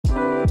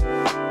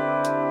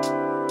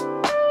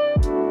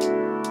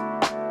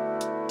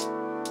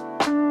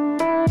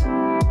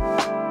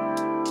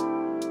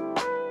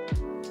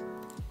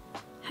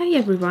Hi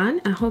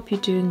everyone, I hope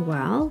you're doing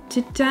well.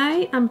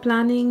 Today I'm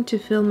planning to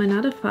film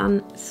another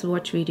fun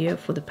swatch video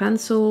for the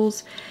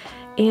pencils,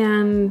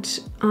 and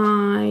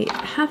I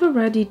have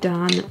already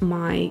done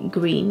my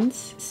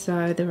greens.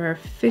 So there are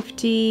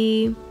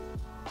 53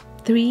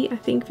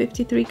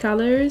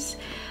 colors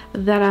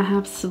that I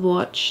have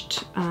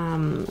swatched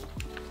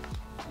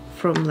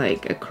from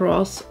like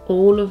across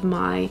all of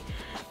my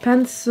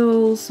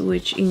pencils,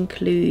 which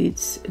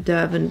includes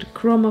Derwent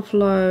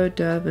Chromaflow,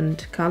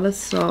 Derwent Color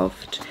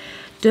Soft,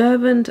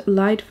 Derwent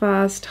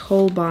Lightfast,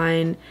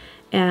 Holbein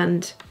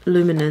and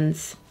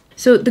Luminance.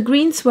 So the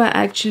greens were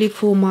actually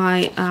for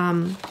my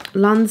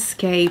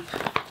landscape.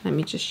 Let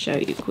me just show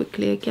you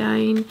quickly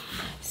again.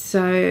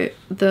 So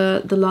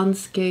the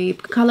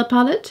landscape color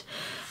palette,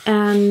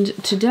 and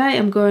today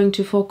I'm going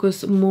to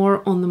focus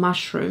more on the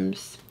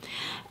mushrooms.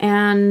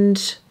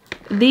 And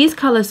these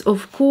colors,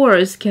 of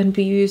course, can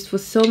be used for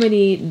so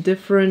many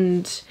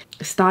different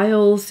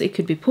styles. It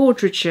could be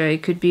portraiture,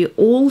 it could be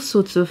all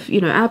sorts of,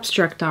 you know,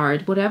 abstract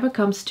art, whatever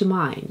comes to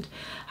mind.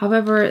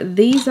 However,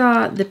 these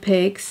are the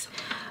picks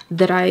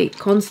that I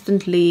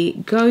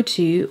constantly go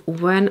to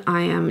when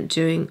I am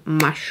doing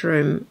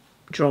mushroom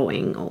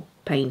drawing or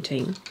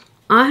painting.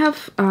 I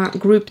have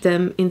grouped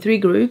them in 3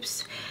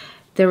 groups.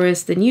 There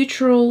is the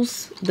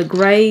neutrals, the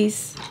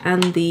grays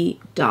and the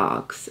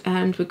darks,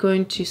 and we're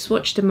going to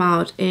swatch them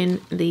out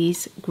in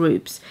these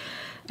groups.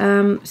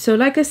 So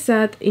like I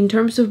said, in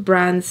terms of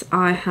brands,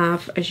 I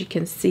have, as you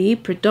can see,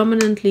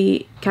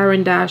 predominantly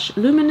Caran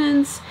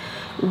Luminance,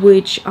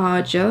 which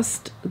are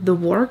just the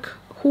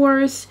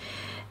workhorse.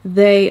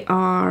 They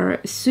are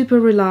super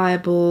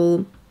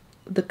reliable.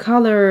 The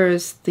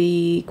colors,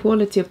 the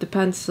quality of the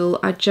pencil,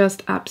 I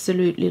just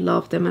absolutely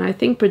love them, and I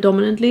think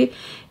predominantly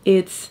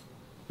it's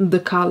the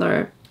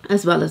color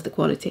as well as the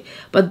quality,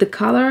 but the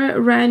color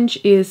range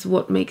is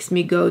what makes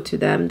me go to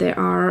them. They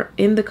are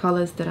in the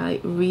colors that I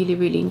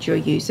really enjoy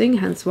using,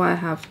 hence why I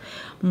have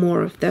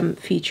more of them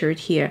featured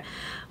here.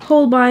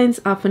 Holbeins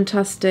are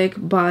fantastic,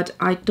 but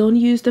I don't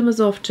use them as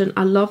often.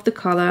 I love the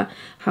color,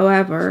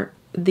 however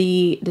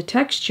the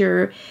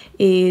texture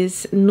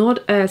is not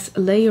as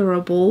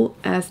layerable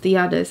as the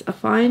others. I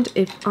find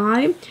if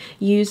I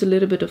use a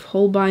little bit of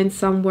Holbein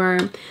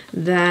somewhere,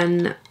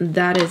 then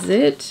that is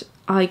it.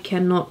 I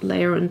cannot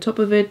layer on top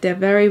of it. They're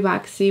very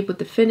waxy with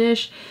the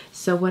finish,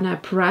 so when I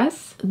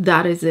press,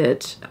 that is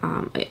it.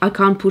 I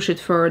can't push it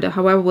further.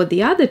 However, with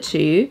the other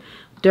two,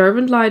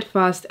 Derwent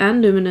Lightfast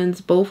and Luminance,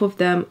 both of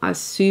them are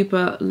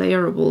super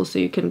layerable, so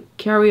you can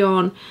carry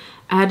on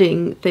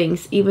adding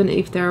things even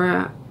if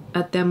they're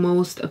at their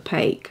most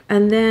opaque.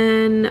 And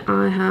then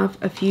I have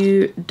a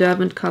few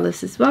Derwent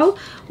colors as well,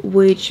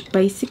 which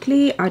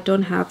basically I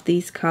don't have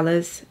these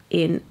colors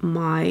in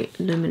my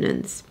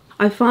Luminance.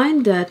 I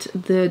find that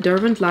the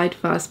Derwent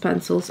Lightfast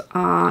pencils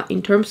are,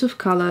 in terms of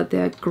color,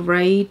 they're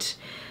great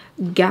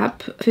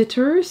gap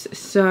fitters.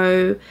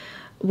 So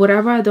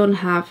whatever I don't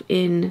have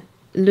in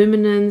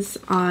Luminance,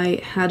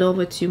 I head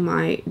over to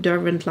my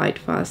Derwent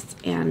Lightfast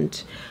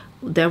and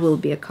there will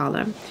be a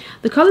color.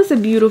 The colors are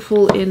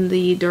beautiful in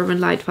the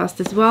Derwent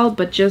Lightfast as well,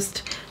 but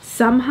just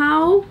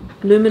somehow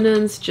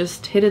Luminance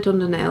just hit it on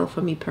the nail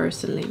for me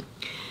personally.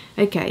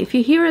 Okay, if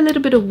you hear a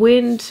little bit of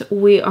wind,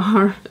 we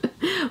are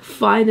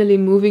finally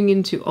moving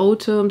into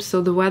autumn,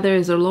 so the weather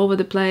is all over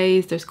the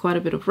place. There's quite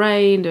a bit of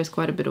rain, there's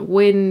quite a bit of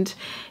wind,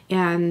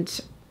 and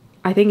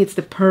I think it's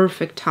the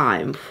perfect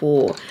time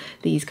for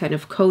these kind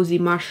of cozy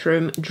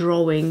mushroom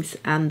drawings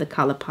and the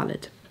color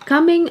palette.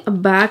 Coming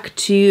back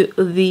to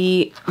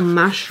the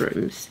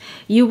mushrooms,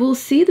 you will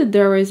see that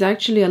there is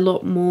actually a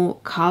lot more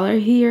color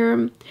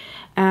here,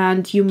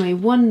 and you may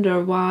wonder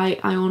why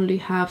I only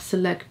have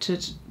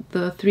selected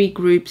the 3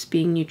 groups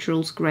being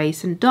neutrals,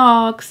 grays and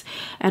darks,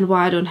 and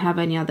why I don't have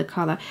any other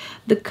color.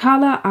 The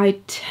color I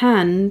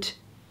tend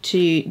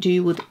to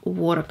do with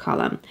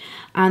watercolor,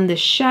 and the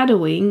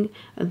shadowing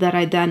that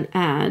I then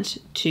add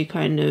to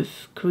kind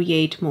of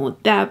create more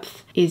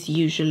depth is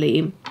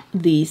usually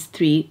these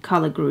 3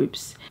 color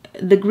groups.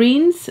 The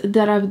greens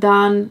that I've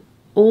done,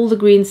 all the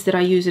greens that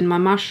I use in my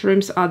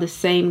mushrooms are the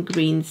same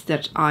greens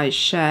that I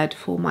shared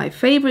for my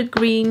favorite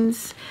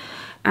greens,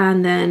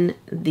 and then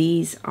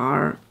these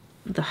are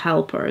the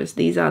helpers.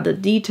 These are the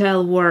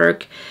detail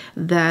work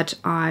that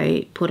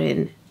I put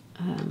in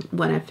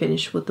when I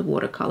finish with the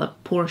watercolor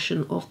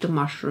portion of the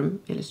mushroom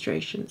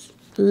illustrations.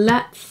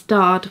 Let's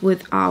start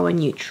with our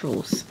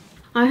neutrals.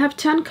 I have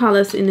 10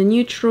 colors in the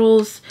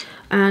neutrals,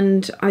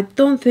 and I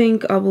don't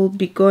think I will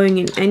be going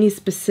in any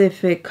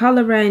specific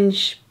color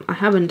range. I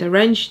haven't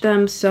arranged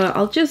them, so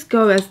I'll just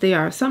go as they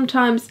are.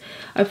 Sometimes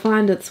I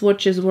find that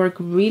swatches work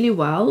really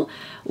well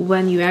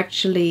when you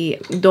actually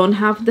don't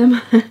have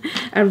them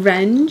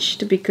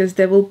arranged, because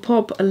they will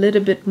pop a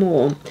little bit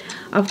more.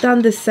 I've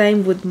done the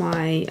same with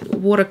my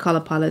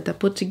watercolor palette. I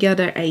put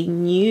together a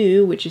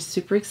new, which is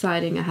super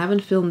exciting. I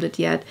haven't filmed it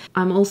yet.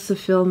 I'm also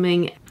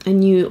filming a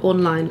new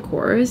online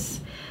course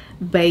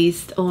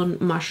based on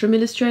mushroom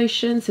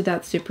illustration, so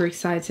that's super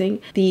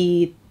exciting.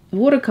 The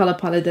watercolor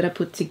palette that I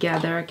put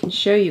together, I can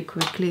show you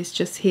quickly, it's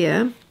just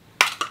here.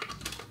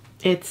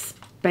 It's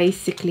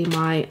basically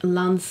my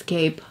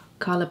landscape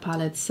color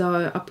palette.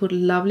 So I put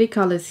lovely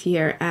colors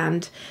here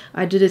and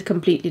I did it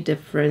completely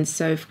different.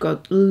 So I've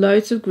got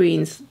loads of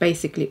greens,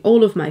 basically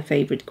all of my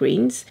favorite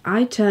greens.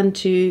 I tend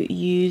to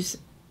use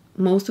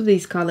most of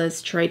these colors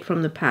straight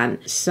from the pan,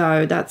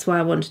 so that's why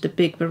I wanted a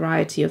big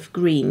variety of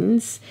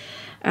greens.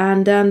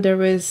 And then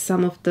there is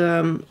some of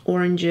the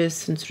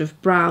oranges and sort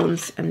of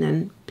browns, and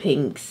then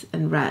pinks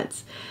and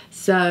reds.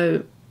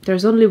 So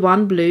there's only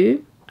one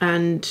blue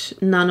and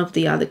none of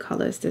the other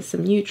colors. There's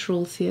some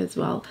neutrals here as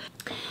well.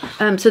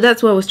 So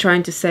that's what I was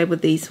trying to say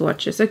with these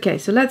swatches. Okay,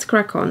 so let's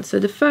crack on. So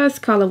the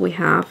first color we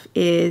have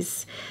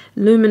is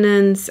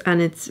Luminance,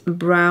 and it's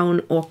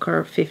brown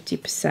ochre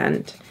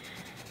 50%.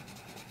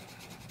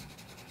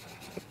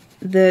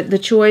 The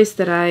choice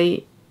that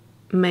I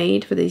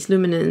made for these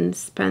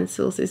Luminance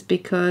pencils is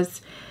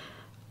because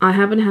I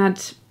haven't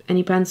had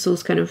any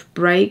pencils kind of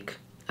break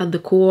at the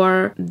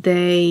core.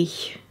 They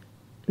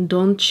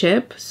don't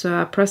chip, so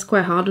I press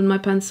quite hard on my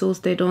pencils.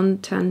 They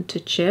don't tend to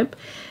chip.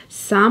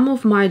 Some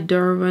of my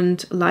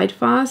Derwent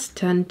Lightfast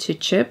tend to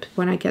chip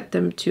when I get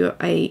them to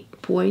a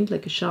point,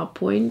 like a sharp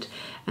point,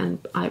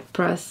 and I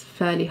press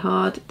fairly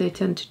hard, they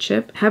tend to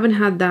chip. Haven't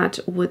had that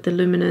with the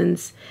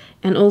Luminance.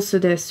 And also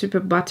they're super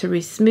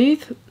buttery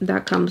smooth.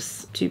 That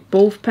comes to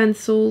both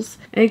pencils.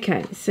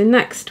 Okay, so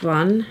next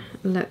one,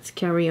 let's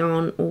carry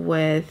on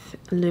with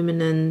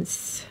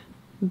Luminance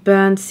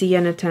Burnt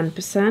Sienna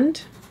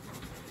 10%.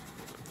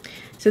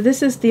 So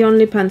this is the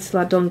only pencil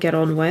I don't get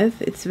on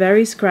with. It's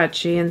very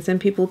scratchy, and some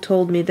people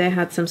told me they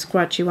had some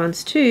scratchy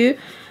ones too,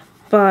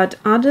 but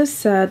others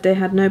said they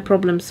had no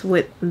problems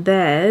with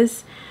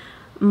theirs.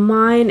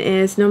 Mine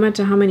is, no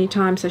matter how many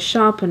times I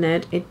sharpen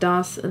it, it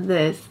does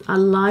this. I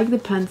like the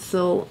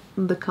pencil,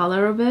 the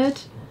color of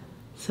it.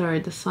 Sorry,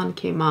 the sun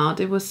came out.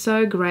 It was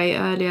so grey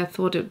earlier, I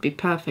thought it would be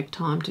perfect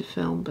time to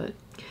film, but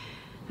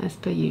as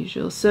per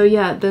usual. So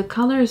yeah, the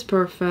color is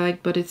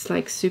perfect, but it's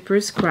like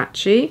super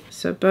scratchy.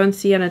 So Burnt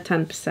Sienna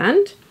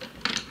 10%.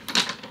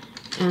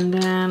 And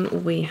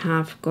then we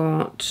have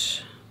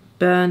got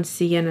Burnt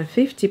Sienna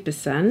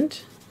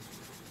 50%.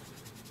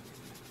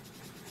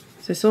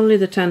 So it's only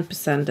the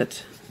 10%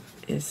 that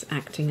is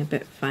acting a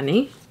bit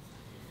funny.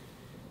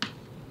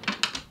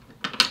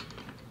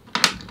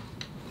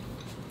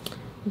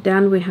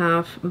 Then we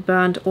have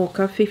Burnt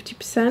Ochre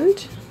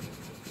 50%.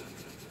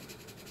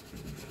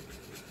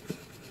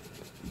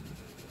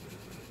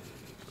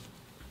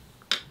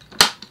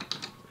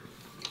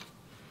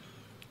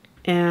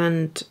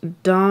 And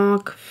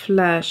Dark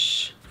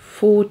Flesh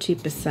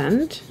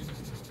 40%.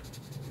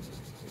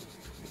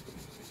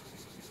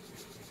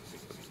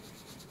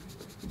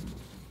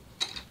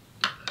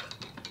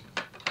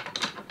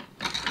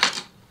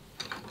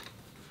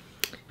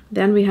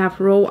 Then we have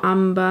Raw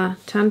Umber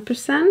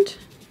 10%.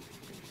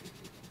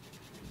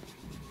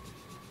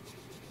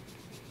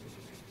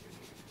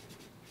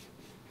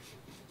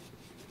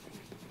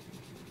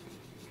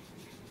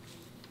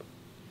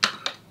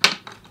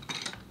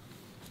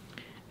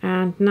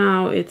 And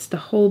now it's the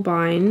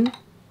Holbein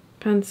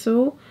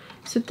pencil.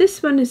 So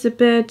this one is a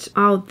bit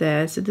out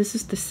there. So this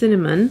is the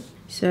Cinnamon.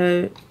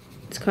 So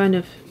it's kind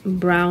of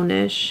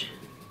brownish,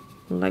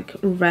 like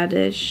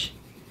reddish.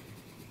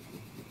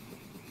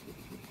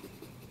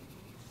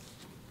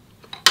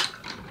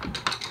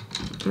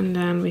 And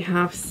then we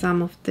have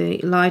some of the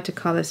lighter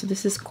colors. So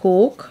this is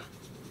Cork.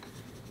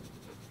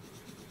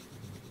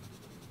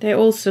 They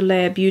also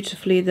layer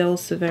beautifully. They're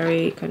also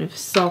very kind of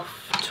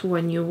soft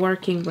when you're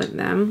working with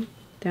them.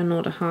 They're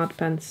not a hard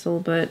pencil,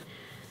 but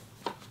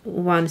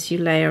once you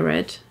layer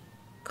it,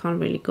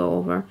 can't really go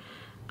over.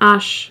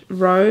 Ash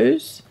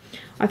Rose.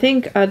 I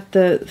think at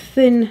the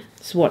thin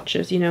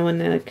swatches, you know, when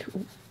they're like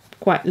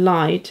quite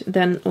light,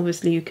 then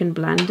obviously you can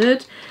blend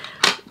it.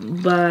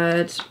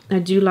 But I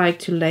do like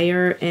to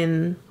layer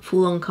in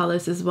full-on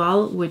colors as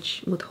well,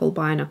 which with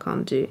Holbein I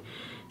can't do.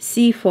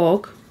 Sea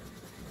Fog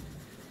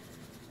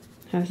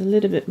has a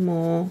little bit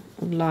more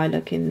of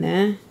lilac in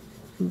there,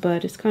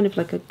 but it's kind of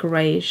like a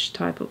grayish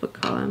type of a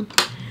color.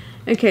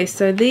 Okay,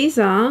 so these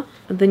are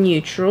the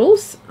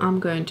neutrals.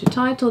 I'm going to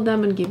title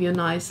them and give you a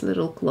nice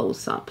little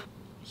close-up.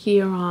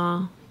 Here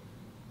are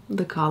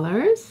the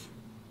colors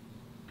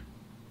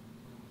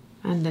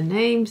and the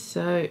names,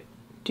 so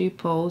do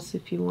pause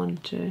if you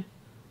want to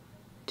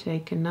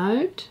take a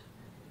note.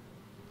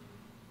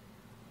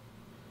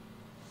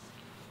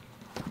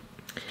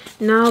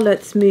 Now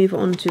let's move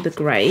on to the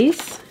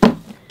grays,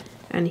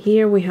 and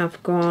here we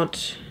have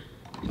got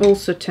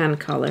also 10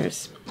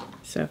 colors.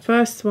 So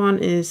first one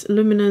is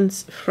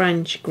Luminance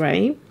French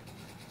Grey.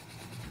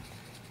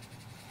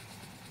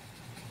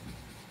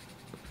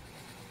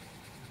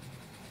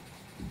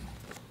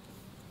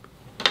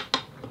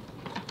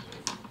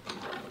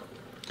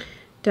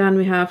 Then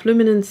we have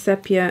Luminance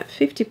Sepia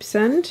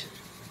 50%.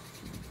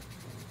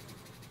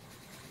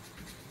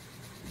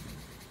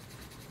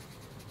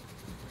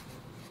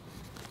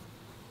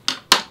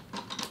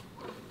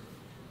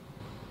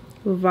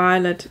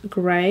 Violet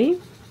Grey.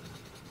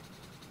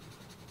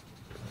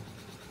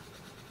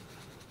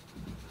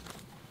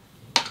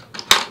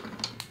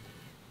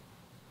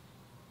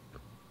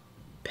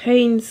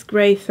 Payne's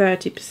Grey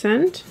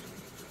 30%.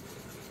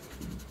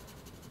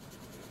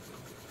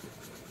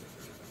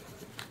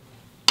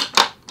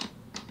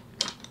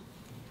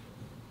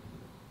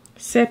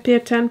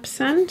 Sepia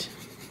 10%.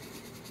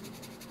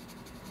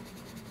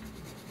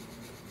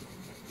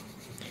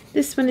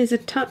 This one is a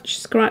touch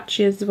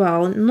scratchy as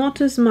well,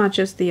 not as much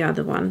as the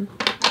other one.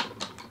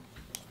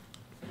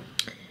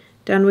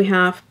 Then we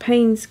have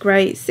Payne's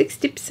Grey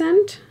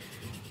 60%.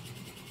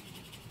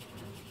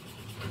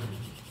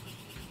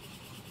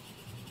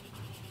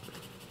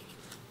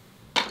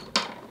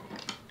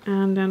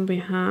 And then we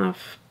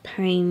have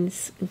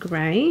Payne's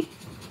Grey,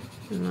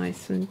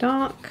 nice and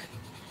dark.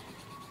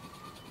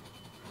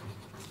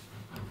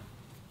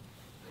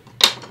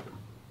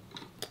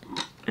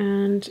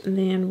 And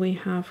then we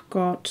have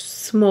got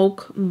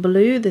Smoke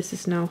Blue. This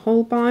is now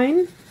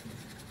Holbein.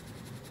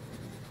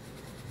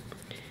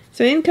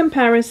 So in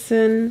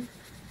comparison,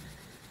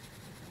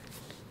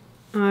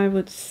 I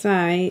would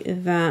say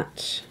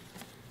that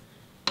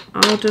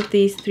out of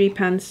these three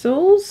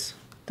pencils,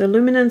 the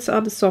Luminance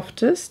are the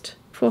softest.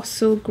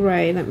 Fossil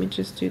Grey, let me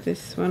just do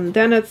this one.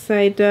 Then I'd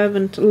say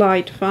Derwent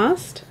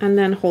Lightfast, and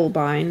then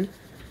Holbein.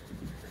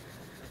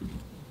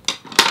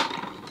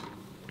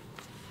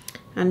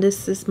 And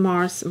this is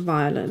Mars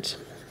Violet.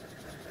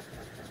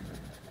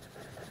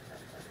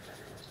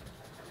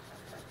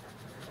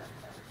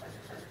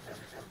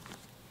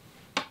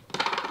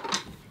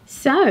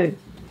 So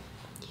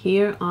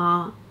here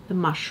are the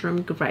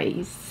mushroom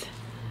greys.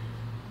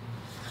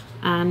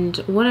 And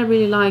what I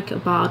really like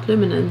about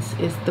Luminance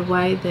is the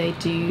way they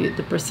do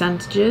the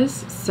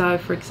percentages. So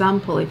for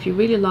example, if you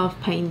really love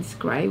Payne's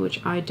Grey,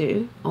 which I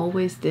do,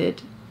 always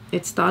did,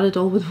 it started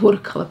all with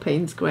watercolor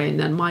Payne's Grey and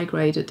then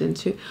migrated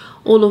into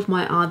all of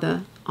my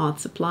other art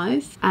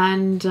supplies.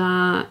 And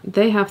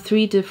they have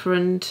three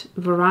different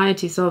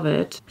varieties of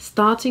it,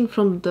 starting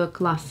from the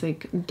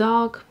classic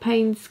dark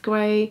Payne's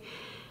Grey,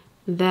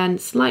 then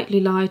slightly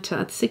lighter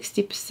at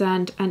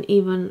 60% and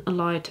even a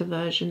lighter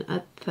version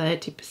at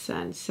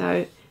 30%.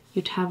 So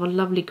you'd have a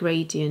lovely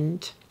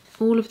gradient.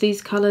 All of these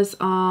colors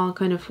are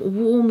kind of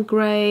warm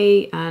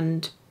grey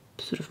and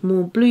sort of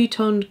more blue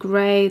toned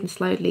grey and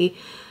slightly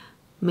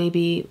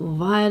maybe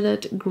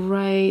violet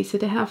grey. So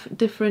they have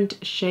different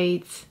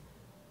shades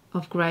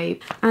of grey.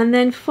 And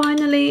then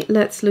finally,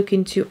 let's look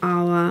into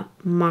our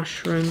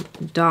mushroom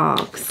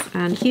darks.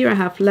 And here I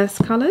have less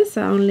colors.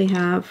 I only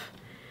have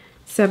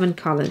 7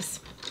 colors,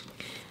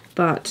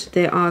 but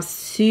they are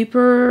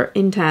super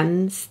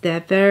intense, they're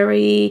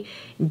very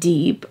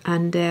deep,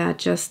 and they're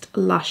just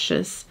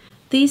luscious.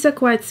 These are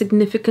quite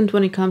significant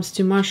when it comes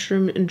to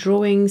mushroom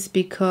drawings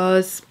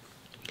because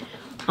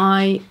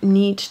I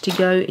need to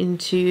go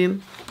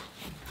into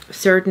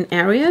certain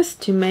areas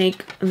to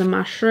make the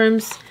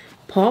mushrooms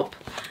pop.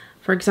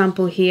 For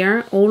example,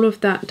 here, all of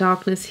that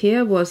darkness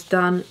here was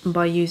done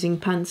by using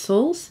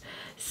pencils,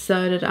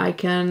 so that I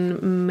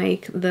can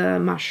make the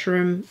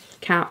mushroom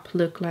cap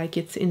look like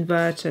it's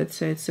inverted,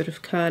 so it's sort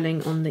of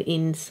curling on the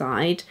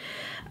inside,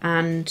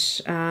 and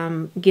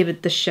give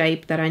it the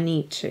shape that I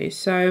need to.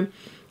 So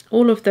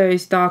all of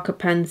those darker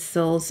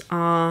pencils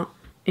are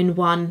in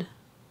one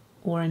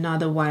or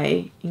another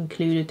way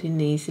included in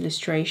these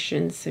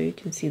illustrations, so you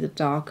can see the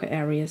darker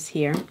areas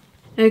here.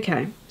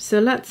 Okay, so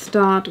let's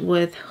start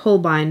with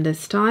Holbein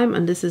this time,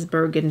 and this is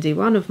burgundy,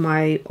 one of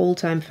my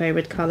all-time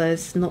favorite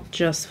colors, not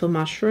just for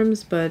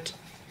mushrooms but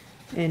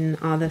in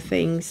other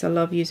things. I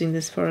love using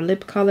this for a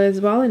lip color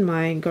as well in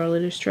my girl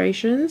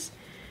illustrations.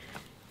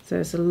 So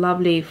it's a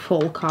lovely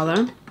fall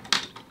color.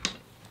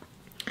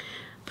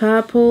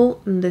 Purple,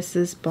 and this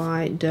is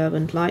by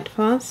Derwent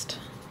Lightfast.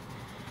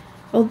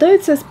 Although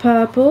it says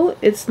purple,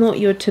 it's not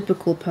your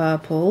typical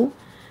purple.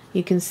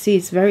 You can see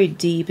it's very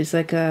deep. It's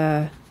like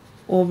a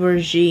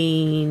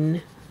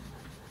aubergine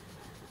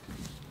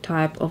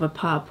type of a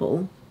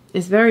purple.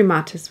 It's very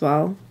matte as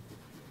well,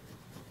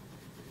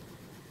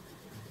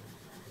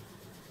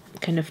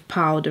 kind of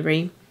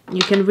powdery.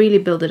 You can really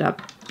build it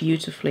up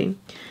beautifully.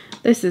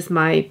 This is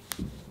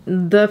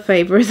the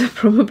favorite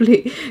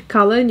probably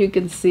color, and you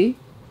can see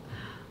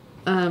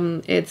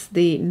it's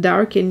the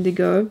dark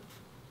indigo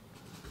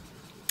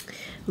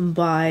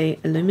by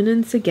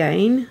Luminance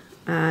again.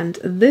 And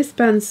this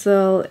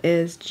pencil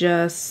is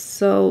just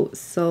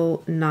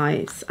so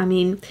nice. I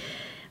mean,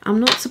 I'm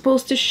not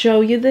supposed to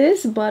show you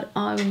this, but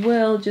I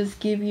will just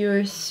give you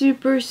a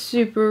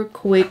super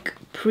quick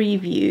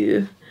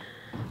preview.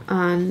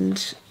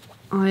 And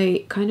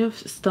I kind of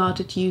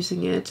started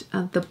using it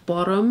at the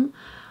bottom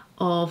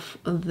of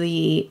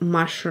the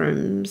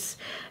mushrooms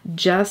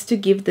just to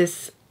give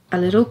this a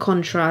little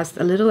contrast,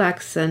 a little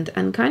accent,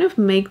 and kind of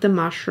make the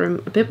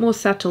mushroom a bit more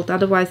settled.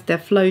 Otherwise they're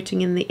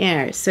floating in the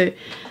air. So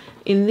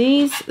in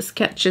these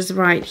sketches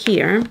right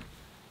here,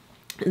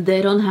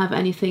 they don't have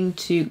anything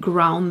to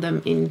ground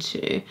them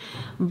into,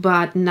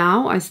 but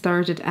now I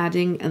started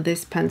adding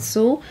this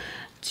pencil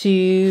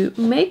to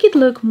make it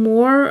look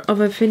more of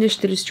a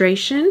finished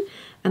illustration.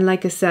 And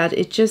like I said,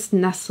 it just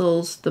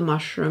nestles the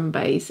mushroom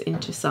base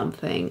into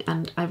something,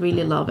 and I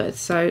really love it.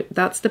 So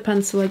that's the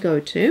pencil I go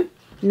to.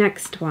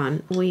 Next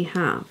one, we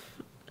have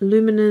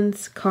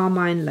Luminance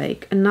Carmine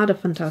Lake, another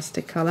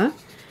fantastic color,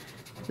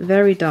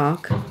 very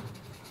dark.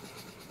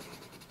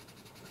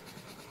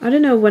 I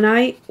don't know, when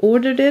I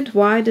ordered it,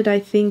 why did I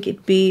think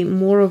it'd be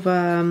more of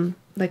a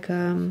like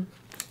a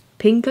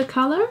pinker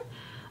color,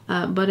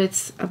 but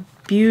it's a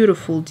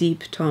beautiful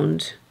deep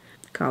toned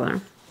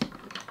color.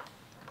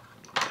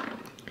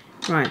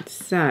 Right,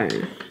 so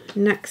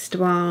next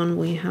one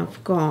we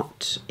have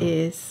got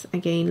is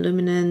again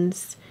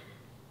Luminance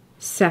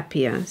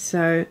Sepia.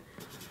 So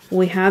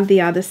we had the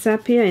other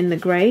sepia in the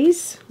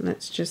grays.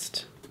 Let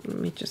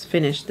me just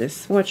finish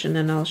this swatch and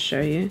then I'll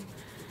show you.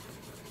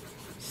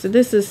 So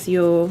this is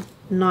your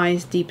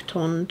nice deep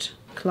toned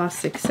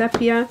classic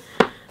sepia,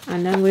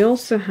 and then we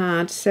also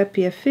had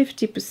sepia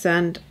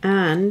 50%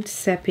 and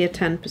sepia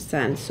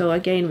 10%. So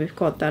again we've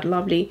got that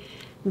lovely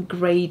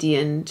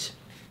gradient,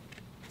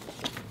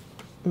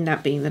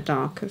 that being the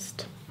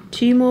darkest.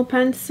 Two more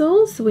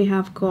pencils. We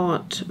have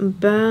got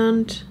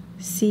Burnt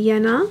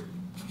Sienna.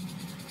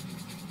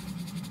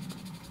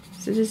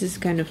 So this is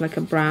kind of like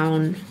a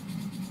brown.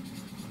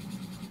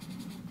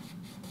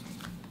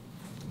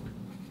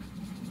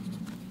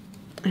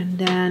 And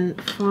then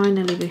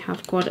finally we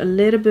have got a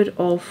little bit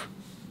of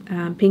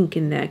pink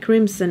in there,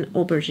 Crimson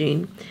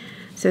Aubergine.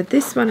 So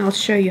this one I'll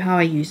show you how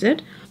I use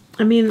it.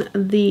 I mean,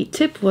 the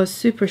tip was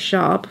super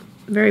sharp,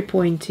 very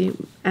pointy,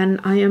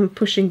 and I am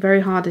pushing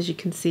very hard, as you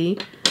can see,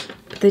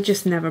 but they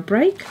just never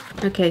break.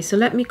 Okay, so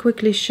let me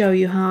quickly show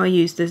you how I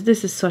use this.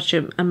 This is such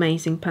an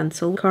amazing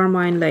pencil.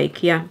 Carmine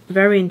Lake, yeah,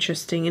 very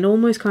interesting. It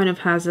almost kind of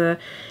has a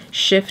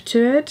shift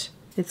to it.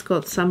 It's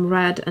got some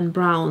red and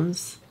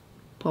browns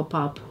pop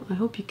up. I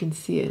hope you can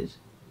see it.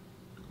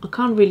 I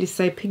can't really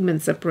say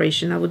pigment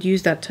separation. I would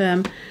use that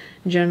term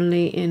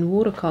generally in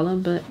watercolor,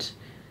 but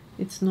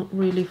it's not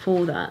really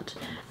for that.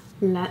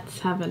 Let's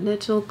have a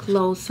little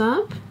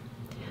close-up.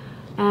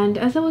 And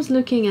as I was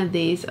looking at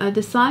these, I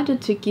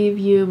decided to give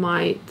you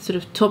my sort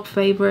of top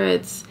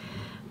favorites,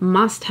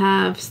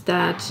 must-haves,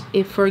 that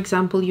if, for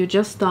example, you're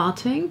just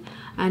starting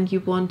and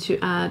you want to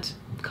add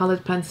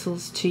colored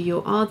pencils to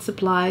your art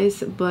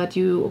supplies, but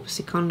you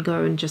obviously can't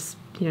go and just,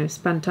 you know,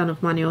 spend a ton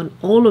of money on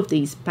all of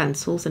these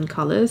pencils and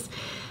colors,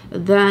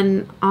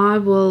 then I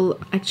will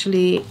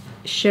actually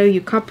show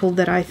you a couple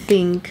that I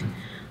think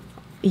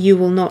you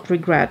will not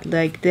regret.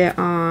 Like, they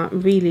are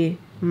really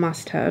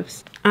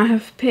must-haves. I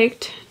have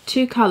picked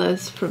two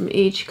colors from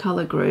each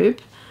color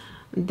group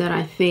that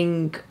I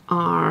think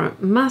are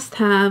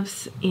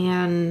must-haves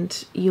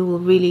and you will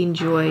really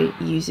enjoy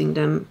using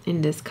them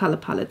in this color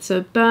palette.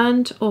 So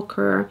Burnt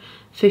Ochre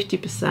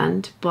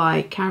 50%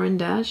 by Caran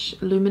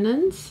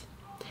Luminance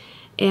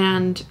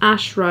and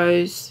Ash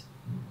Rose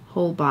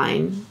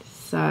Holbein.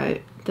 So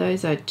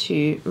those are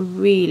two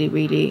really,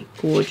 really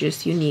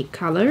gorgeous, unique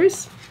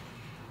colors.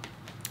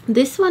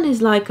 This one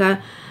is like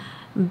a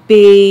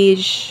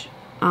beige,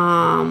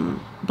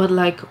 but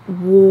like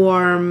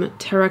warm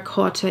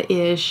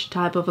terracotta-ish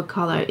type of a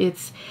color.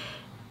 It's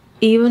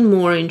even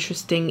more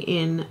interesting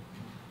in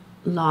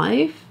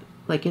live,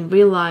 like in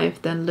real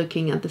life, than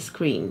looking at the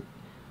screen.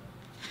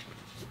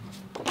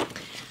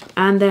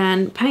 And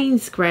then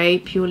Payne's Grey,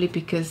 purely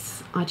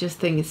because I just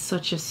think it's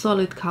such a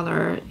solid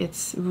color.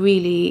 It's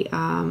really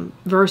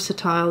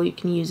versatile. You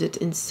can use it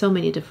in so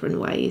many different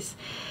ways.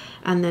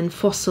 And then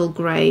Fossil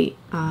Grey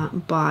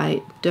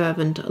by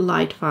Derwent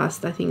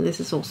Lightfast. I think this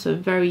is also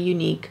very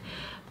unique.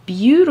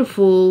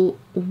 Beautiful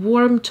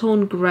warm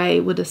tone grey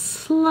with a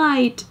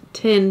slight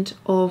tint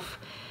of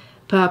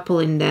purple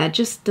in there.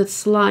 Just the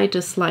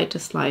slightest.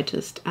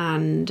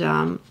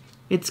 And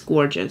it's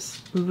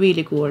gorgeous.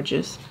 Really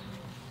gorgeous.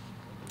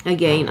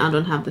 Again, I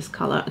don't have this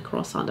color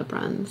across other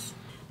brands.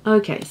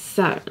 Okay,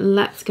 so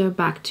let's go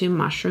back to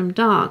Mushroom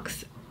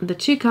Darks. The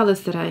two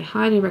colors that I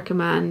highly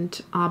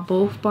recommend are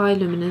both by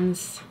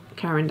Luminance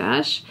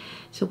Caran.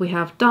 So we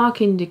have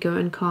Dark Indigo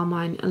and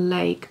Carmine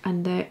Lake,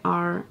 and they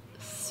are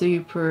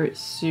super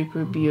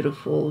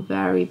beautiful.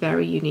 Very,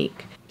 very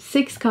unique.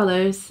 6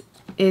 colors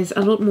is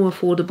a lot more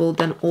affordable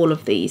than all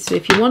of these. So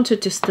if you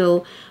wanted to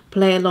still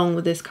play along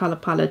with this color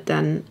palette,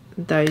 then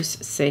those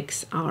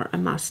 6 are a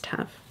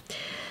must-have.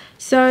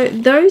 So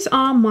those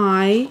are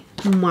my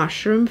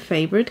mushroom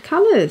favorite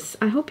colors.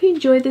 I hope you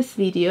enjoyed this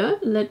video.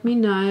 Let me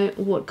know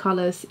what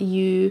colors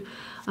you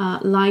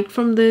like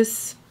from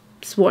this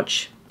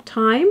swatch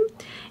time,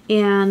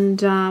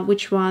 and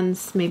which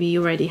ones maybe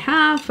you already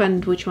have,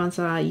 and which ones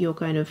are your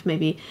kind of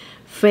maybe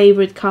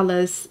favorite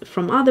colors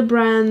from other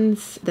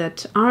brands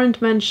that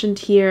aren't mentioned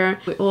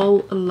here. We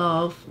all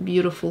love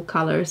beautiful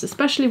colors,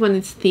 especially when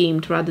it's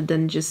themed rather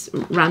than just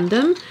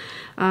random,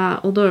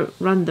 although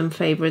random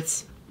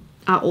favorites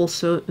are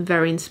also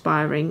very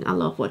inspiring. I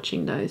love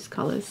watching those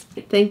colors.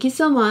 Thank you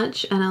so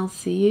much, and I'll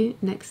see you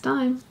next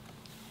time.